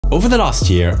Over the last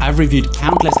year, I've reviewed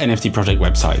countless NFT project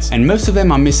websites, and most of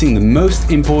them are missing the most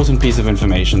important piece of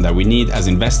information that we need as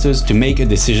investors to make a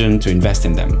decision to invest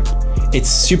in them. It's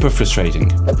super frustrating.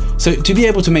 So to be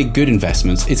able to make good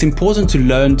investments, it's important to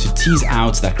learn to tease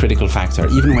out that critical factor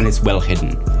even when it's well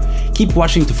hidden. Keep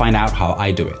watching to find out how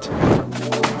I do it.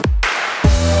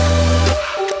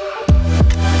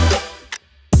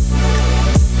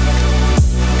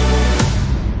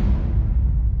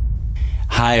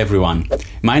 Hi everyone,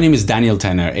 my name is Daniel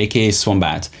Tenner, aka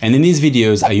Swombat, and in these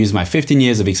videos I use my 15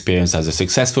 years of experience as a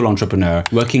successful entrepreneur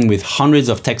working with hundreds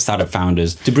of tech startup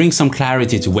founders to bring some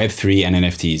clarity to Web3 and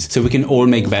NFTs so we can all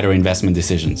make better investment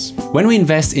decisions. When we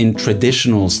invest in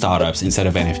traditional startups instead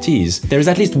of NFTs, there is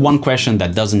at least one question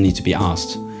that doesn't need to be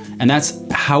asked. And that's,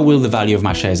 how will the value of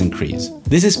my shares increase?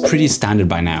 This is pretty standard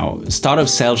by now.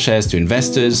 Startups sell shares to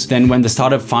investors, then when the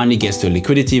startup finally gets to a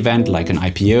liquidity event like an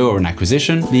IPO or an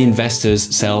acquisition, the investors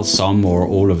sell some or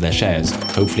all of their shares,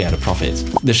 hopefully at a profit.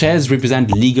 The shares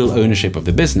represent legal ownership of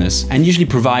the business and usually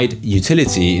provide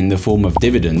utility in the form of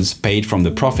dividends paid from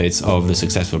the profits of the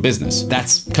successful business.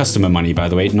 That's customer money, by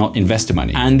the way, not investor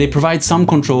money. And they provide some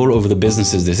control over the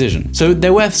business's decision. So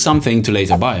they're worth something to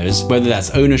later buyers, whether that's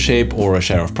ownership or a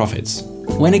share of profits.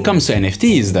 When it comes to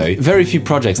NFTs though, very few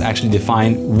projects actually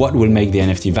define what will make the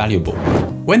NFT valuable.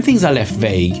 When things are left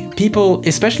vague, people,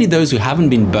 especially those who haven't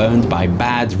been burned by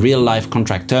bad real-life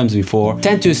contract terms before,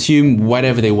 tend to assume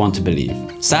whatever they want to believe.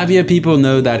 Savvier people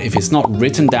know that if it's not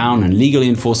written down and legally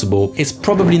enforceable, it's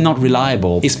probably not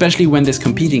reliable, especially when there's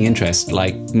competing interests,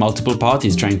 like multiple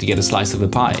parties trying to get a slice of the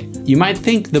pie. You might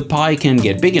think the pie can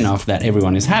get big enough that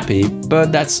everyone is happy,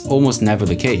 but that's almost never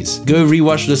the case. Go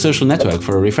rewatch The Social Network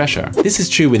for a refresher. This is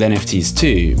true with NFTs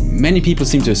too. Many people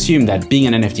seem to assume that being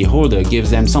an NFT holder gives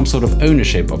them some sort of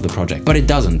ownership of the project, but it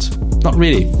doesn't. Not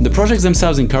really. The projects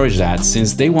themselves encourage that,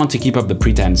 since they want to keep up the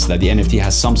pretense that the NFT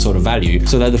has some sort of value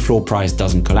so that the floor price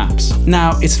doesn't collapse.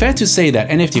 Now, it's fair to say that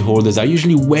NFT holders are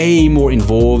usually way more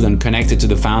involved and connected to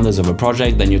the founders of a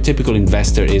project than your typical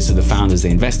investor is to the founders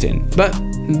they invest in. But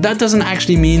that doesn't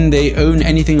actually mean they own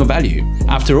anything of value.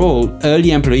 After all,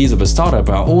 early employees of a startup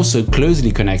are also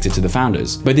closely connected to the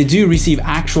founders, but they do receive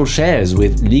actual shares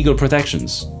with legal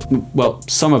protections. Well,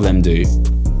 some of them do.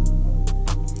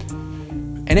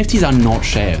 NFTs are not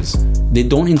shares. They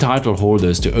don't entitle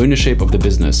holders to ownership of the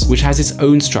business, which has its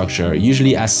own structure,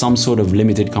 usually as some sort of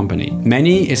limited company.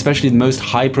 Many, especially the most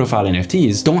high-profile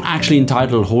NFTs, don't actually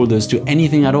entitle holders to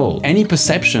anything at all. Any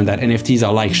perception that NFTs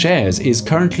are like shares is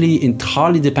currently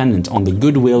entirely dependent on the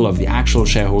goodwill of the actual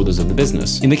shareholders of the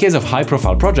business. In the case of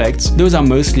high-profile projects, those are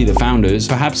mostly the founders,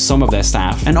 perhaps some of their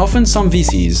staff, and often some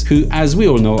VCs, who, as we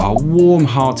all know, are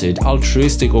warm-hearted,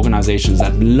 altruistic organizations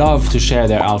that love to share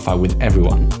their alpha with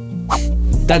everyone.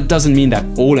 That doesn't mean that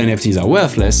all NFTs are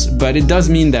worthless, but it does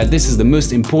mean that this is the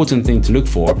most important thing to look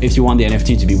for if you want the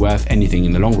NFT to be worth anything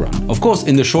in the long run. Of course,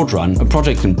 in the short run, a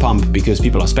project can pump because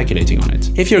people are speculating on it.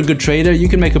 If you're a good trader, you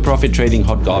can make a profit trading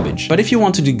hot garbage. But if you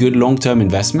want to do good long-term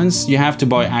investments, you have to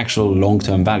buy actual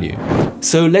long-term value.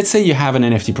 So let's say you have an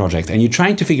NFT project and you're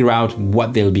trying to figure out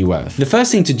what they'll be worth. The first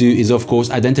thing to do is, of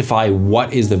course, identify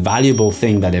what is the valuable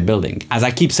thing that they're building. As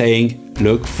I keep saying,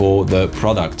 look for the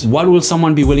product. What will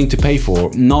someone be willing to pay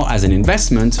for, not as an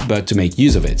investment, but to make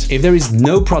use of it? If there is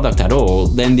no product at all,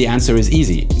 then the answer is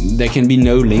easy. There can be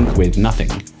no link with nothing.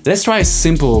 Let's try a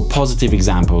simple, positive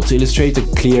example to illustrate a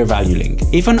clear value link.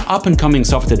 If an up-and-coming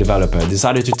software developer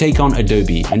decided to take on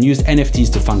Adobe and used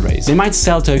NFTs to fundraise, they might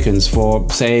sell tokens for,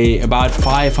 say, about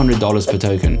 $500 per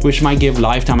token, which might give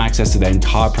lifetime access to their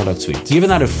entire product suite. Given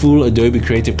that a full Adobe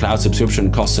Creative Cloud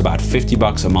subscription costs about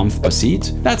 $50 a month per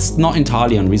seat, that's not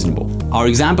entirely unreasonable. Our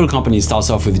example company starts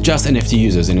off with just NFT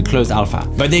users in a closed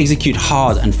alpha, but they execute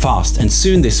hard and fast, and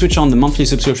soon they switch on the monthly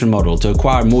subscription model to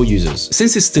acquire more users.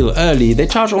 Since it's still early, they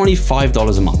charge only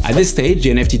 $5 a month. At this stage,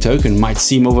 the NFT token might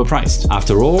seem overpriced.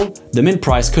 After all, the mint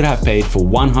price could have paid for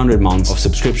 100 months of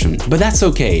subscription. But that's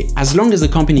okay, as long as the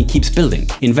company keeps building.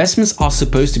 Investments are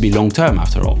supposed to be long-term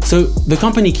after all. So the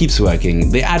company keeps working,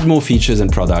 they add more features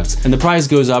and products, and the price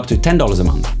goes up to $10 a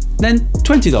month. Then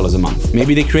 $20 a month.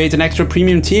 Maybe they create an extra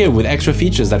premium tier with extra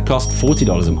features that cost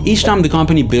 $40 a month. Each time the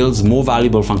company builds more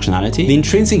valuable functionality, the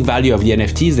intrinsic value of the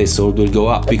NFTs they sold will go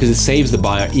up because it saves the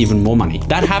buyer even more money.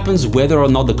 That happens whether or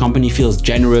not the company feels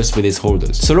generous with its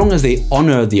holders. So long as they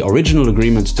honor the original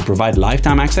agreement to provide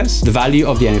lifetime access, the value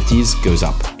of the NFTs goes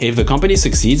up. If the company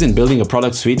succeeds in building a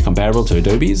product suite comparable to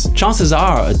Adobe's, chances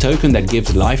are a token that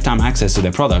gives lifetime access to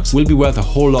their products will be worth a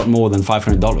whole lot more than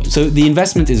 $500. So the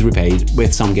investment is repaid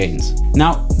with some gain.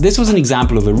 Now, this was an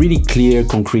example of a really clear,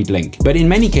 concrete link, but in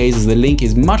many cases the link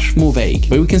is much more vague,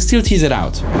 but we can still tease it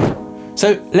out.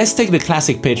 So let's take the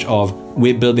classic pitch of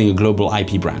we're building a global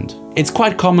IP brand. It's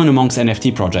quite common amongst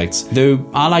NFT projects, though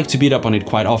I like to beat up on it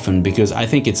quite often because I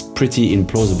think it's pretty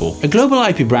implausible. A global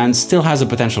IP brand still has a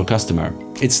potential customer.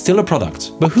 It's still a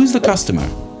product. But who's the customer?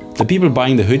 The people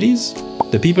buying the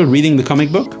hoodies? The people reading the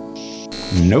comic book?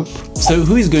 Nope. So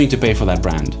who is going to pay for that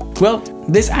brand? Well,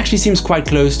 this actually seems quite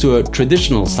close to a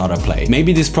traditional startup play.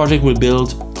 Maybe this project will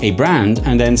build a brand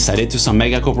and then sell it to some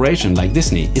mega corporation like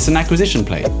Disney. It's an acquisition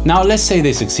play. Now let's say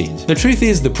they succeed. The truth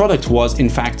is the product was in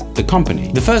fact the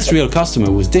company. The first real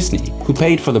customer was Disney, who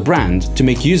paid for the brand to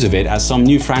make use of it as some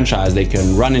new franchise they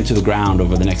can run into the ground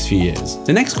over the next few years.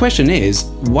 The next question is,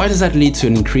 why does that lead to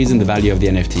an increase in the value of the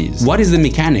NFTs? What is the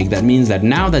mechanic that means that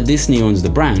now that Disney owns the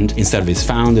brand, instead of its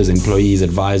founders, employees,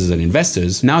 advisors and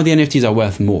investors, now the NFTs are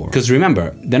worth more? Because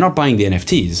remember, they're not buying the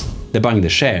NFTs, they're buying the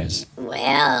shares.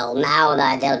 Well, now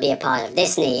that they'll be a part of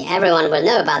Disney, everyone will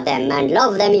know about them and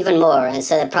love them even more, and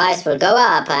so the price will go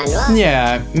up and...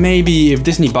 Yeah, maybe if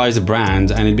Disney buys a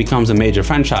brand and it becomes a major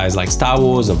franchise like Star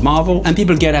Wars or Marvel, and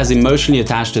people get as emotionally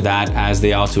attached to that as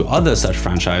they are to other such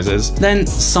franchises, then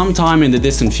sometime in the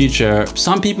distant future,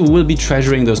 some people will be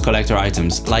treasuring those collector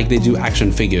items like they do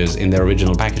action figures in their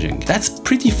original packaging. That's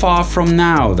pretty far from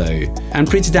now though, and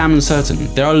pretty damn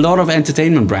uncertain. There are a lot of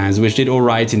entertainment brands which did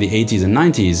alright in the 80s and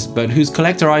 90s, but whose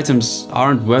collector items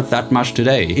aren't worth that much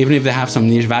today, even if they have some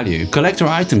niche value. Collector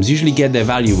items usually get their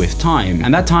value with time,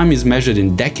 and that time is measured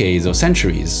in decades or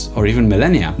centuries, or even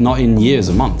millennia, not in years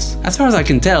or months. As far as I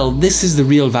can tell, this is the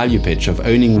real value pitch of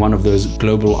owning one of those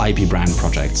global IP brand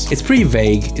projects. It's pretty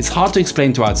vague, it's hard to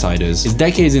explain to outsiders, it's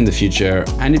decades in the future,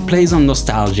 and it plays on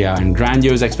nostalgia and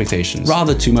grandiose expectations.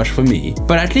 Rather too much for me.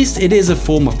 But at least it is a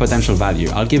form of potential value,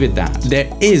 I'll give it that.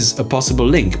 There is a possible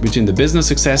link between the business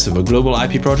success of a global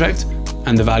IP project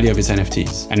and the value of its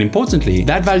NFTs. And importantly,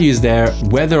 that value is there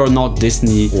whether or not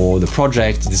Disney or the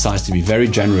project decides to be very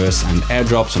generous and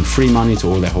airdrop some free money to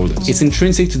all their holders. It's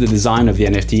intrinsic to the design of the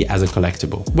NFT as a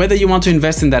collectible. Whether you want to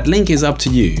invest in that link is up to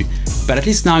you, but at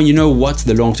least now you know what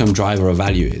the long-term driver of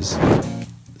value is.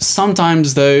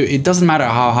 Sometimes though, it doesn't matter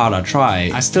how hard I try,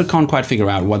 I still can't quite figure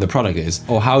out what the product is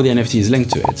or how the NFT is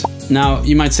linked to it. Now,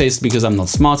 you might say it's because I'm not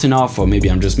smart enough or maybe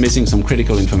I'm just missing some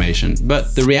critical information,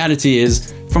 but the reality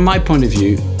is, from my point of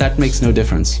view, that makes no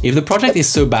difference. If the project is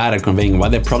so bad at conveying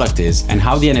what their product is and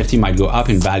how the NFT might go up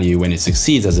in value when it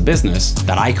succeeds as a business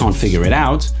that I can't figure it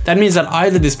out, that means that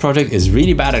either this project is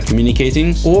really bad at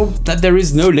communicating or that there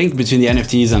is no link between the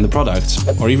NFTs and the product,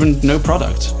 or even no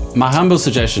product. My humble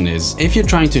suggestion is, if you're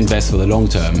trying to invest for the long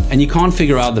term and you can't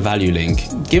figure out the value link,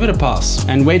 give it a pass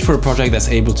and wait for a project that's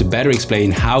able to better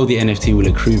explain how the NFT will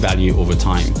accrue value over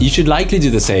time. You should likely do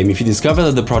the same if you discover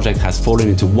that the project has fallen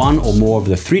into one or more of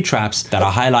the 3 traps that I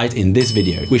highlight in this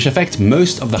video, which affect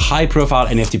most of the high-profile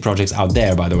NFT projects out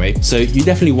there, by the way, so you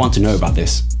definitely want to know about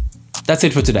this. That's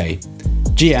it for today.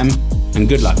 GM, and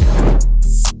good luck.